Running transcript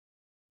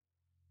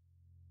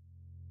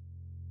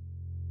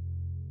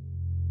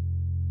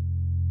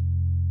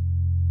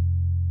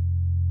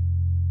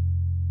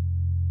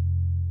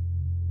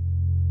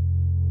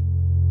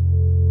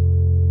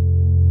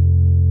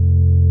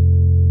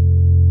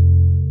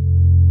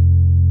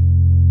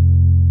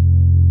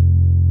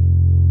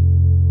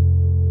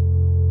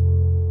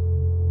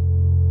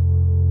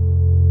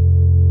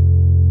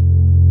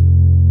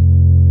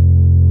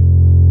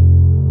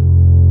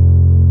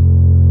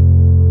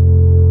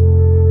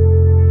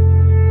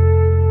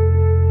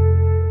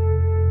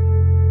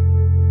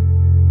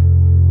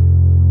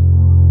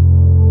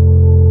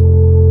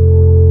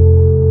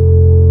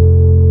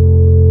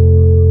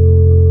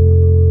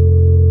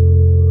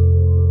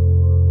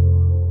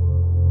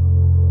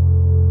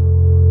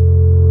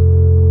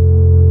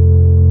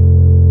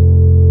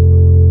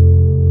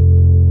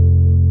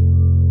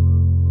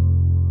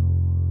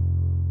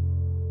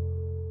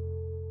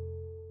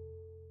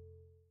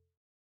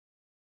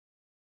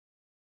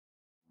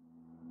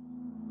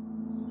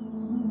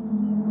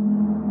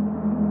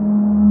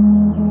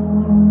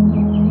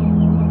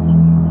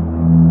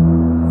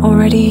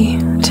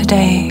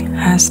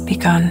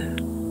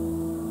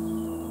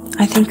begun.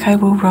 I think I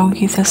will roll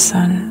you the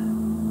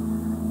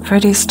sun, for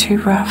it is too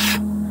rough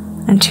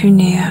and too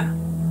near,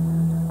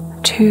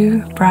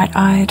 too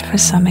bright-eyed for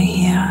summer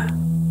here.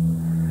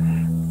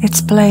 Its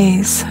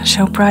blaze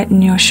shall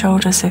brighten your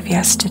shoulders of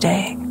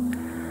yesterday,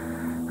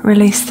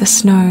 release the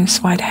snow's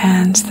white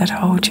hands that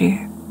hold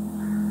you.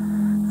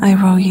 I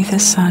roll you the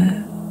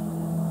sun.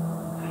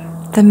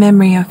 The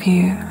memory of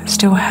you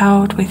still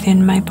held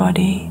within my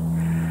body.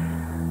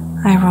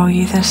 I roll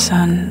you the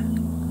sun.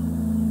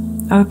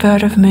 O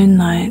bird of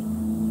moonlight,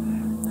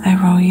 I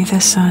roll you the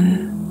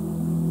sun.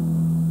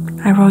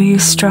 I roll you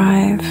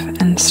strive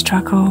and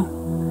struggle.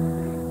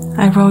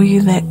 I roll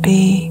you let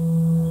be.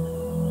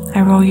 I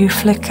roll you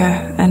flicker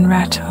and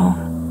rattle.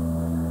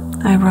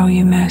 I roll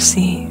you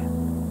mercy.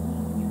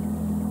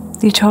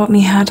 You taught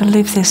me how to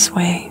live this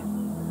way,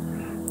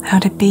 how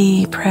to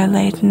be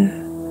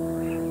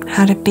prayer-laden,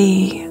 how to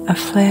be a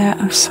flare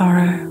of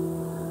sorrow.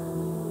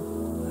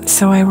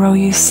 So I roll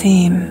you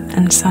seam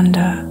and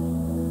sunder,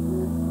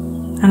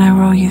 and I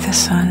roll you the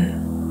sun.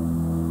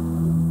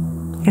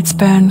 Its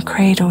burn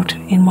cradled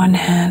in one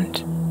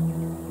hand,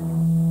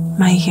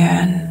 my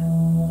yearn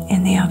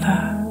in the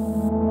other.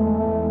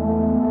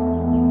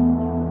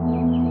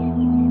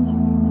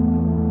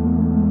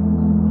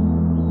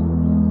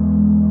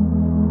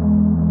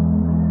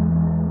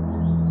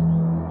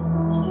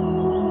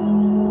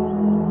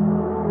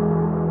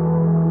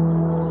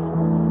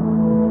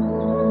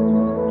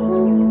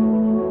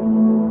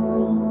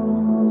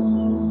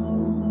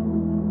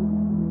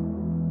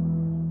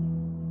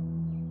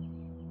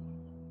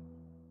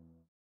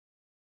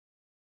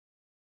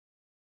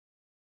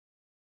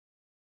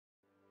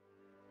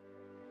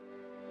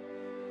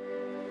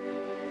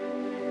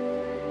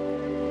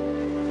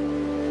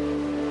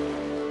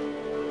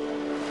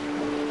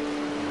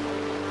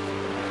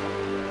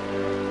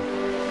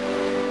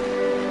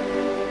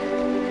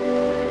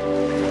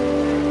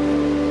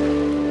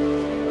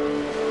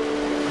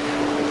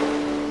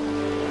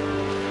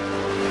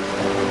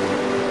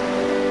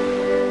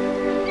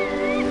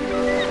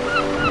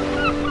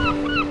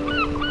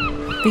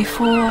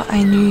 Before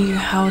I knew you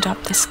held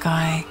up the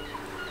sky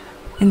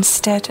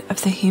instead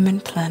of the human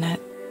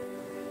planet,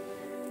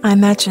 I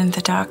imagined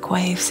the dark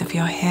waves of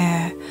your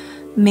hair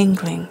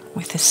mingling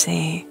with the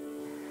sea,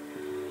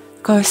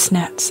 ghost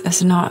nets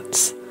as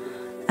knots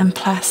and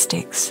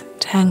plastics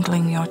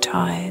tangling your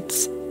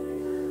tides.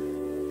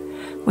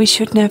 We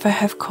should never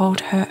have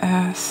called her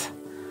Earth.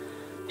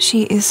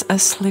 She is a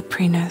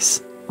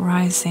slipperiness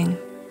rising,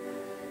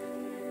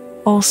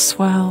 all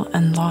swirl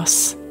and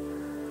loss.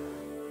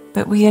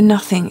 But we are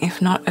nothing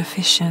if not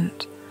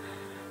efficient.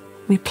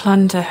 We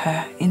plunder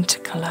her into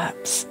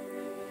collapse.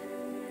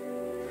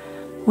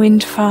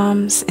 Wind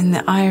farms in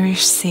the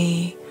Irish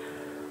Sea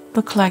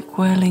look like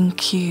whirling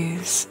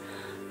queues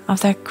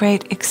of that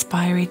great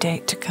expiry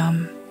date to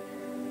come,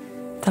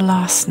 the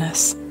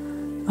lastness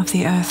of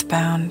the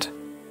earthbound.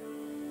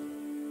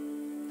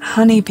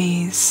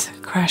 Honeybees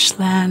crash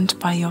land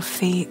by your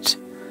feet.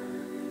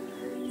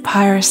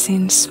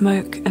 Pyrocene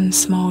smoke and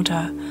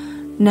smoulder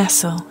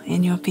nestle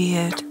in your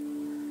beard.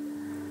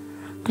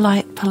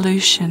 Light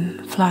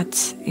pollution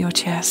floods your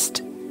chest.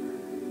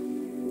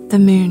 The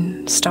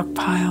moon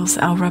stockpiles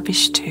our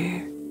rubbish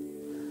too.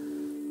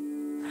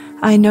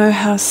 I know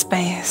how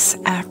space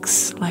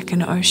acts like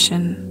an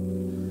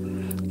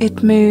ocean.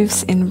 It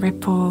moves in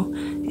ripple,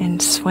 in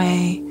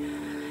sway,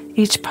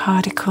 each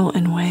particle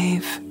and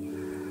wave,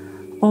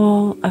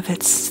 all of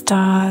its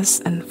stars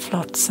and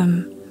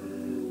flotsam.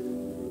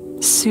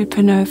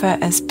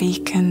 Supernova as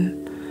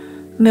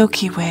beacon,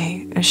 Milky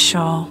Way as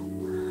shoal,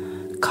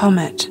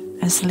 comet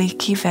as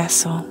leaky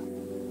vessel.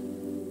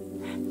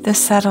 The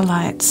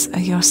satellites are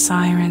your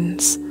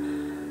sirens.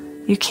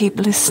 You keep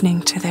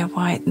listening to their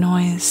white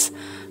noise,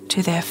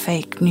 to their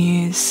fake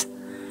news.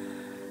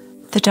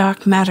 The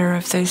dark matter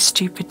of those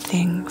stupid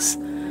things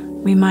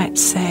we might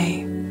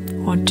say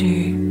or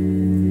do.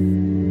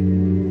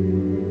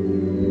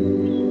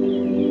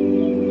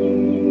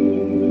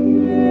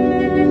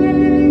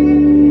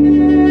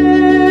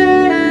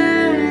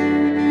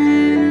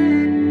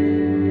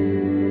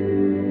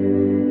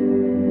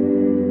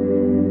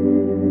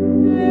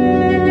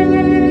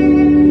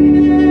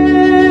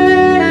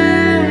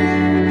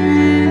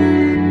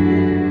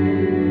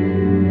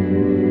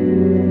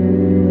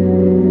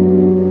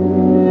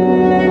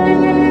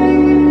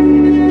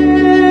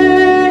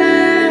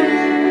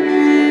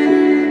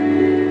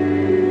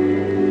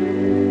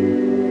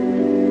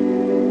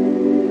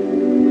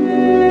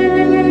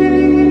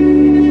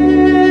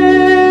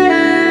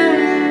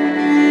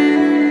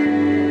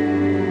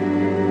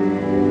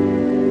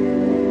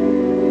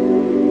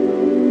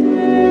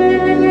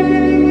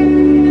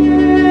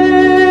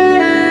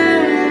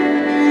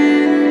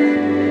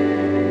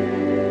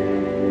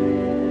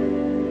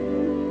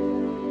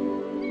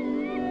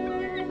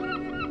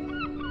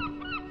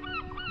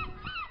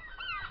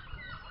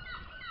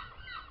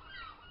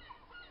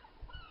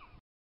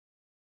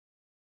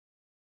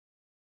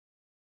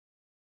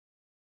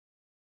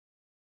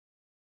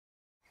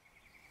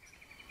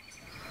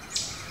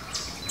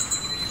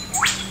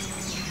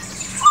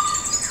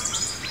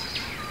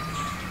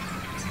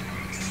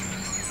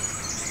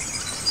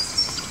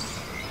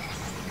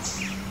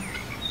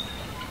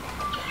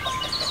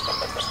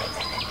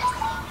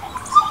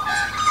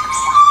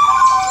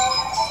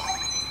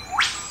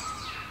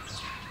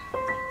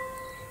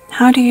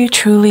 How do you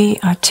truly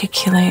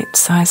articulate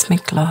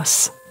seismic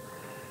loss?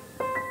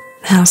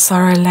 How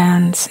sorrow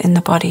lands in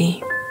the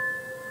body,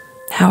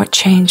 how it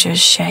changes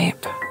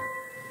shape.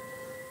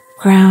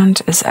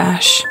 Ground is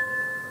ash,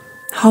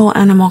 whole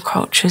animal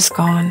culture's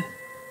gone.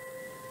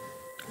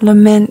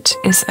 Lament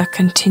is a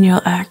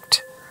continual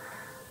act,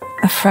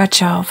 a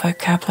fragile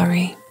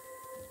vocabulary.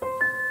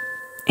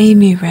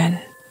 Emu wren,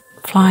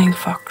 flying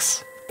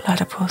fox,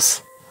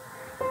 platypus.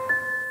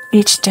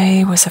 Each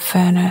day was a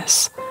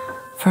furnace,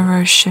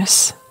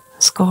 ferocious,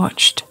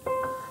 scorched.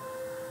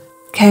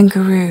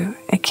 Kangaroo,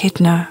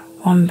 echidna,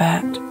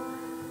 wombat.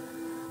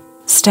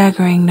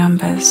 Staggering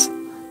numbers,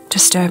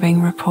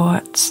 disturbing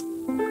reports.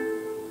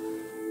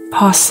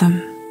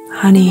 Possum,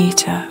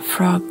 honey-eater,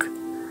 frog.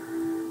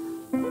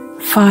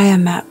 Fire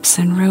maps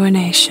and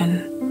ruination,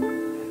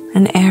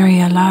 an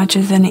area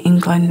larger than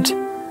England.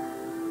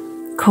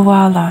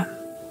 Koala,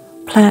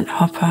 plant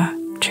hopper,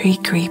 tree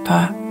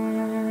creeper.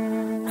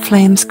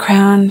 Flames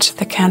crowned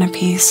the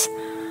canopies,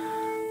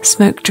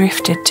 smoke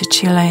drifted to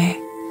Chile.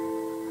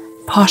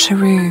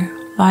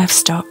 Potteroo,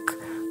 livestock,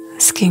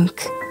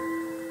 skink.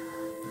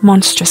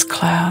 Monstrous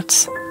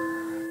clouds,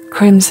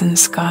 crimson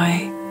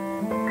sky.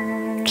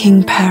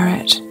 King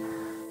parrot,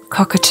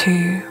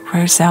 cockatoo,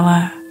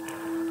 rosella.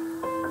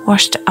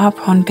 Washed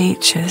up on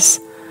beaches,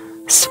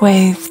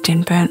 swathed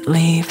in burnt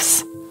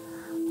leaves.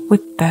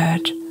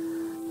 Whipbird,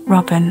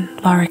 robin,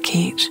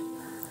 lorikeet.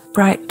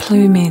 Bright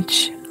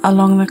plumage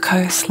along the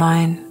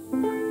coastline.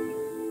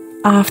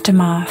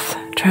 Aftermath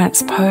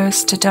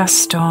transposed to dust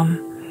storm,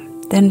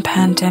 then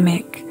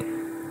pandemic,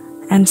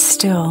 and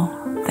still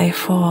they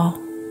fall.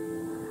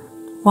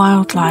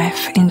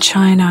 Wildlife in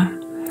China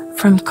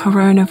from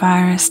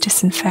coronavirus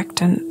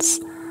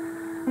disinfectants.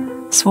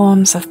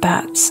 Swarms of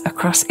bats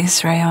across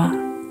Israel.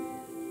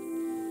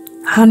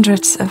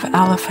 Hundreds of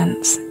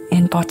elephants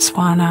in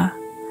Botswana.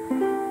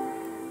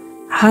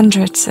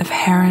 Hundreds of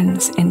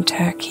herons in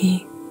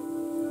Turkey.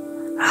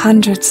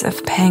 Hundreds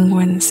of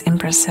penguins in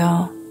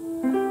Brazil.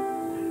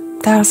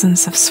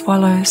 Thousands of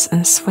swallows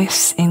and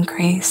swifts in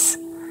Greece.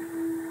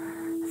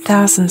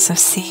 Thousands of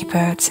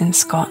seabirds in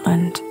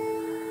Scotland.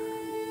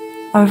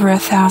 Over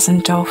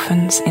 1,000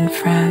 dolphins in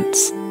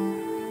France.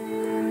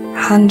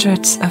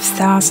 Hundreds of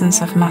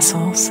thousands of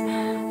mussels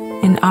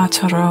in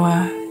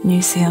Aotearoa,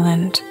 New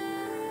Zealand.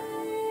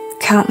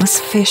 Countless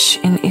fish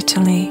in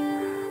Italy,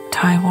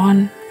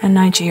 Taiwan and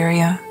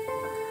Nigeria.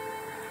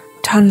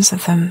 Tons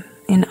of them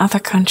in other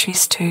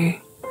countries too.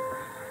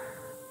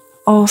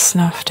 All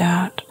snuffed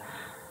out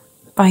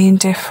by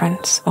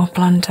indifference or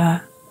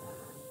blunder,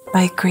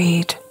 by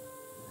greed.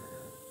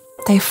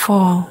 They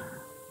fall,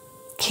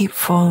 keep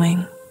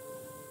falling.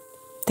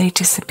 They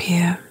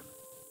disappear.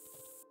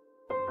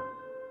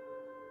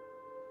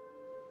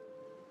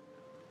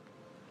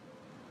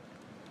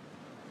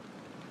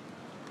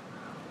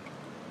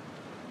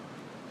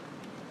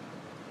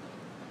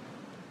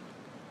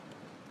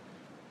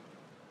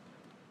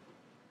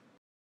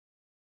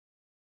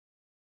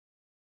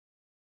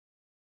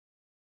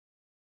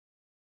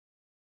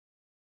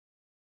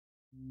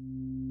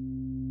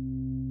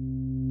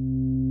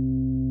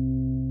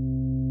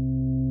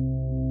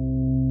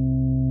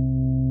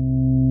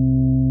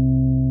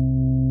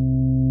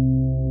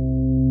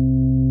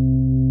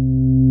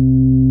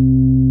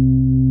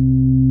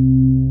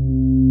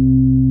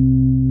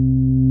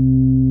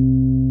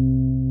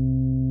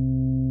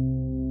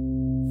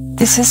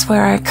 This is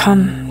where I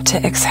come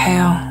to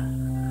exhale,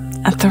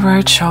 at the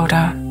road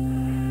shoulder,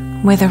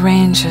 where the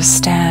rangers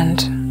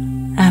stand,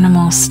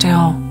 animals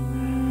still,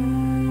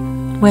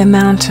 where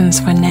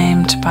mountains were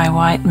named by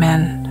white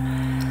men,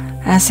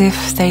 as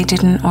if they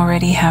didn't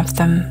already have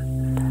them.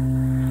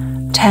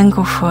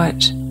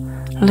 Tanglefoot,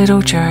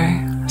 Little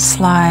Joe,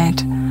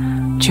 Slide,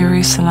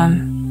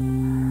 Jerusalem.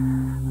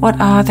 What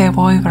are their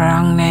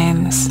Woiwurrung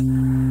names?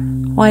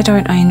 Why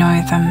don't I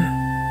know them?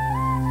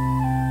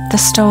 The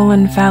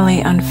stolen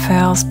valley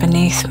unfurls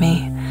beneath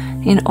me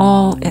in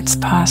all its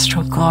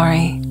pastoral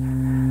glory.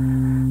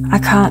 I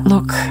can't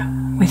look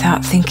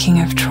without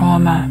thinking of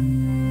trauma,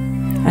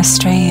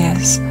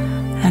 Australia's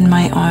and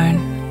my own.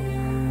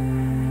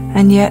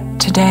 And yet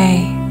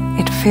today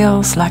it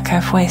feels like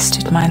I've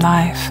wasted my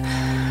life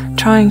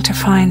trying to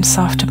find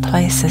softer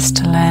places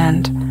to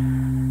land.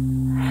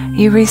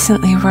 You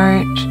recently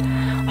wrote,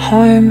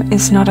 "Home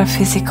is not a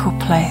physical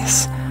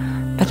place,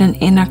 but an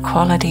inner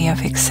quality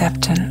of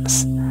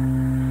acceptance."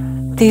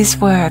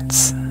 These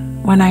words,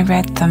 when I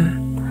read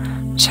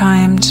them,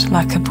 chimed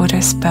like a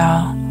Buddhist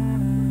bell.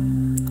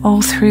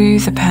 All through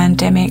the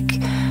pandemic,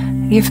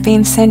 you've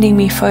been sending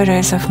me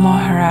photos of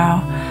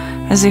Moharau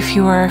as if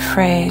you were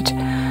afraid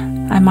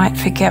I might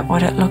forget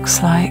what it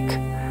looks like.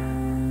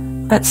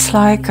 But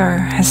Sligo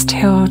has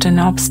tilled an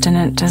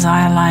obstinate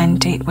desire line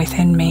deep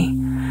within me.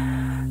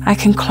 I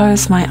can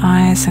close my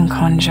eyes and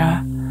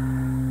conjure.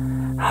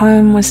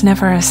 Home was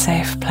never a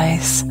safe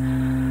place,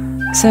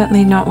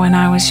 certainly not when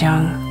I was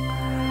young.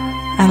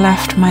 I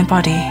left my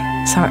body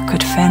so it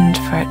could fend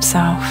for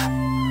itself.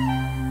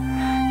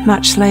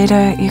 Much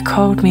later, you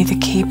called me the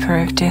keeper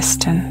of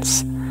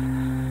distance.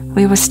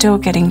 We were still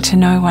getting to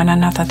know one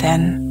another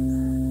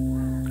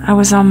then. I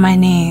was on my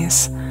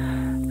knees.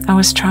 I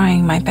was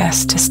trying my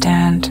best to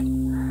stand.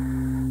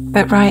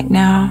 But right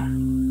now,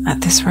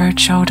 at this road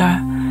shoulder,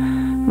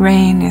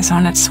 rain is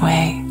on its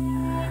way.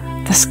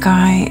 The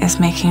sky is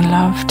making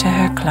love to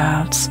her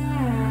clouds.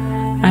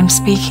 I'm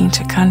speaking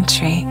to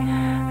country,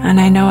 and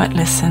I know it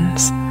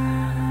listens.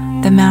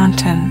 The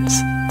mountains,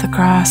 the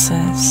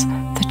grasses,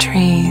 the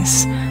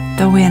trees,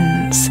 the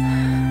winds,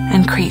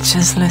 and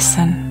creatures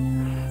listen.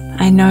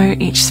 I know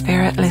each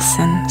spirit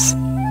listens.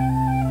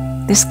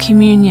 This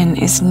communion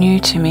is new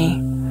to me.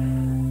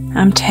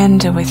 I'm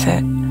tender with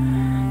it,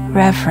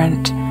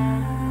 reverent.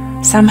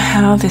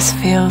 Somehow this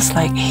feels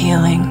like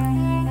healing.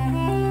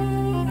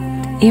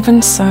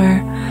 Even so,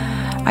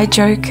 I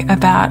joke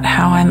about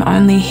how I'm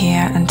only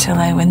here until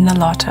I win the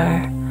lotto,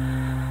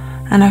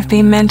 and I've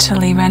been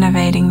mentally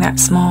renovating that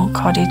small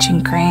cottage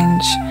in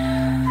Grange,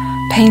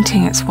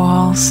 painting its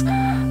walls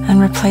and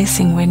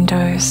replacing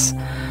windows,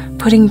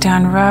 putting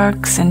down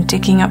rugs and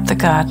digging up the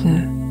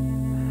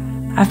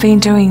garden. I've been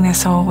doing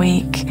this all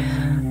week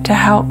to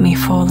help me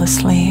fall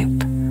asleep.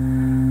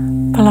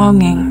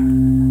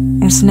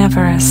 Belonging is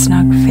never a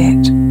snug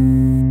fit.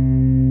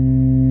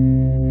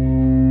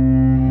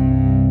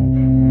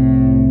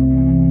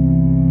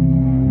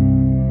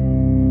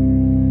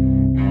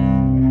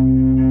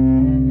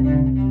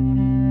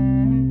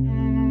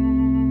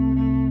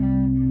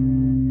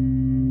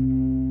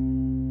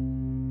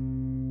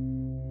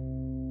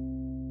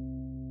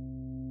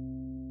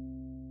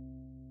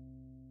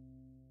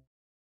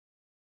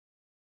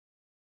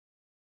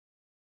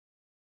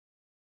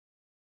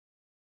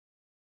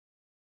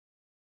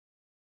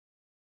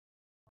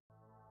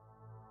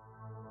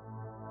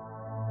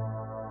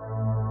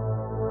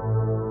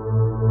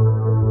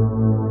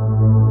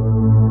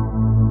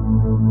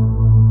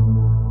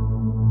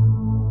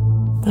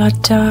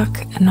 Blood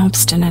dark and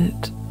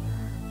obstinate,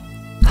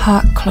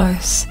 heart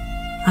close,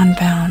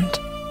 unbound.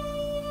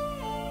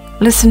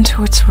 Listen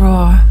to its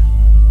roar,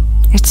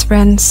 its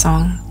wren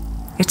song,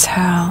 its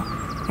howl,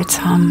 its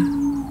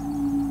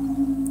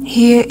hum.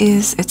 Here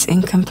is its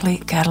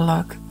incomplete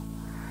catalogue,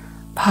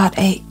 part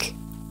ache,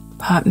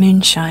 part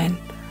moonshine,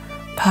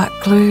 part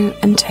glue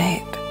and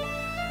tape,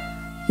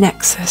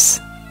 nexus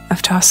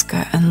of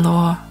Tosca and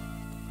lore.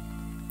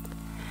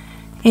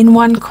 In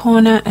one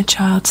corner a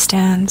child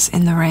stands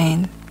in the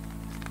rain.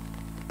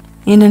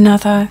 In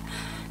another,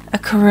 a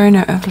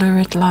corona of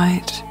lurid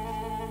light.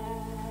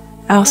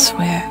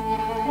 Elsewhere,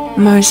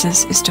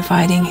 Moses is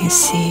dividing his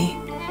sea.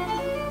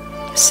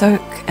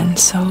 Soak and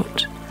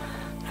salt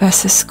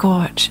versus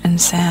scorch and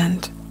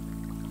sand.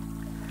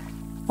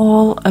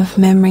 All of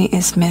memory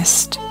is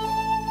missed.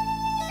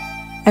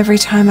 Every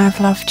time I've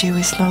loved you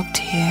is logged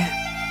here.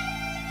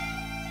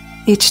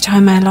 Each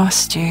time I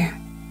lost you,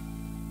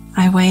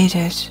 I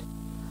waited.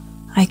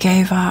 I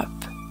gave up.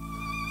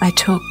 I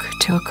took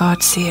to a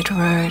God-seared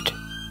road.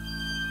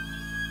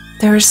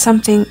 There is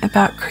something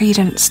about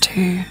credence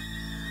too,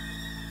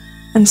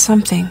 and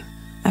something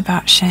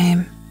about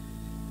shame,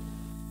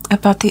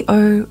 about the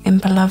O in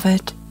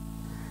beloved,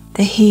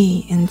 the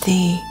he in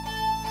thee,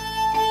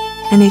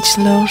 and each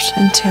lilt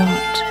and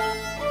tilt,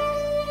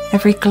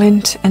 every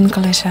glint and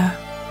glitter,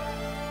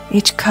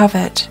 each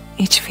covert,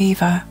 each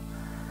fever,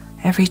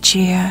 every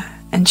jeer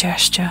and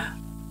gesture.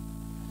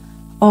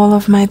 All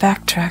of my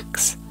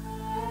backtracks,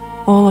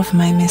 all of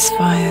my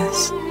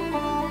misfires,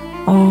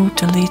 all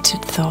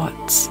deleted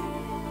thoughts,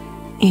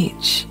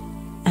 each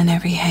and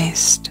every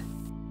haste.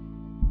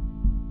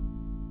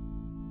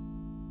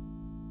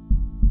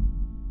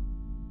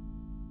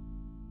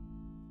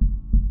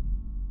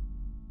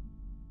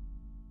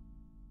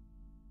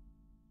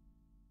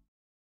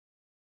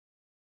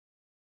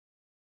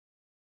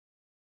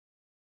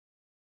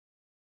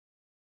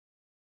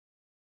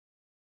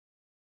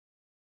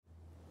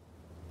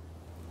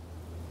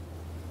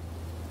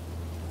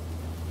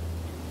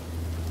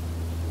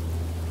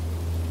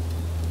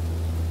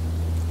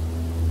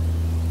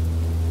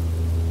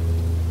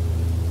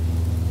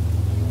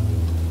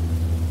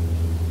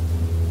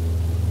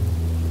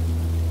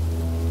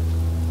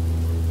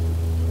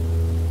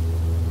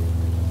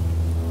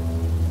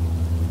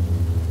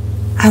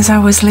 As I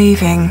was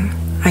leaving,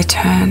 I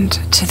turned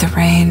to the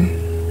rain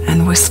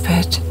and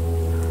whispered,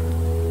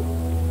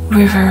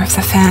 River of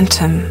the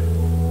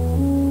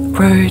phantom,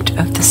 road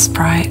of the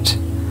sprite,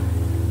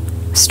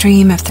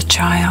 stream of the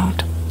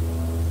child,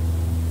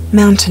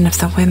 mountain of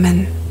the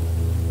women,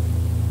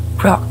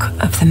 rock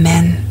of the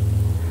men,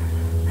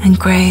 and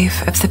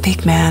grave of the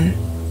big man.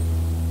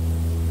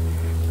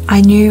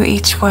 I knew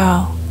each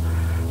well,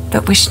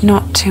 but wished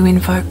not to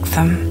invoke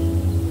them.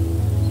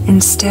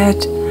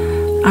 Instead,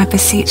 I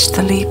beseeched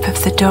the leap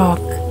of the dog,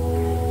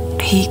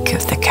 peak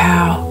of the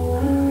cow,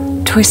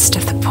 twist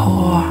of the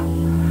paw,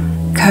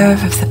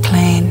 curve of the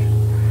plain,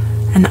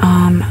 and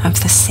arm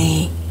of the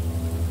sea.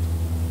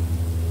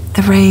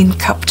 The rain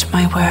cupped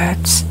my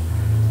words,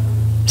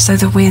 so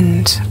the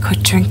wind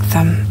could drink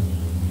them.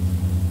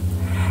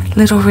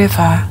 Little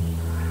river,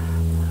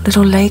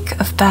 little lake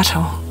of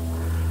battle,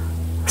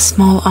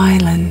 small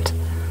island,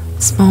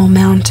 Small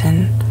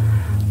mountain,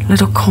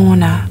 little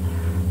corner,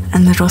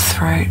 and little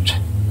throat.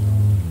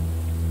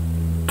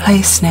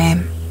 Place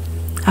name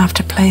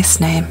after place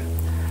name,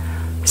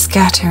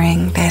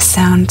 scattering their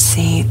sound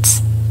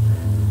seeds.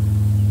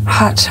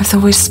 Hut of the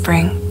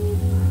whispering,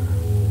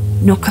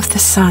 nook of the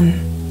sun,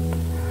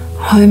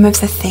 home of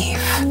the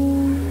thief,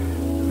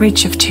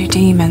 ridge of two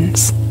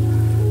demons,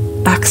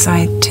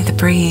 backside to the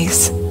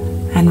breeze,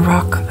 and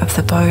rock of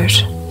the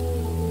boat.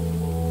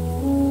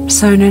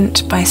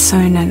 Sonant by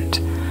sonant,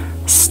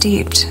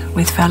 steeped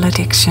with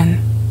valediction.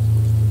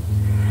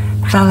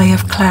 Valley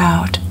of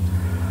cloud,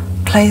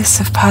 place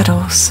of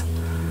puddles,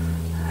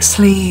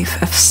 sleeve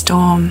of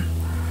storm,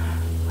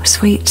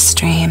 sweet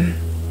stream,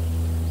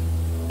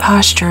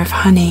 pasture of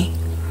honey,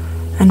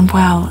 and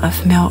well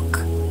of milk.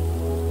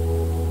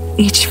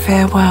 Each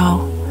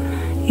farewell,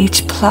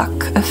 each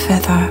pluck of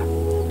feather,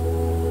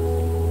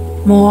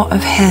 moor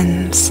of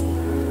hens,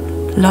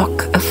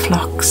 lock of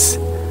flocks,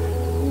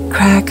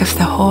 crag of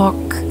the hawk,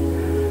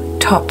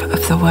 top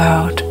of the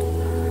world,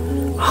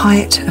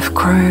 height of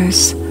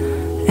crows,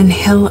 and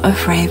hill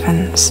of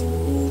ravens.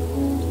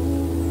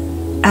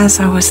 As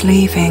I was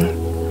leaving,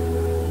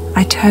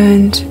 I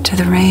turned to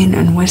the rain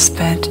and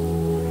whispered,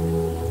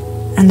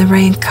 and the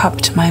rain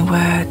cupped my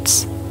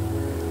words,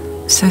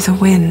 so the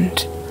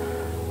wind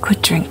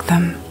could drink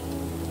them.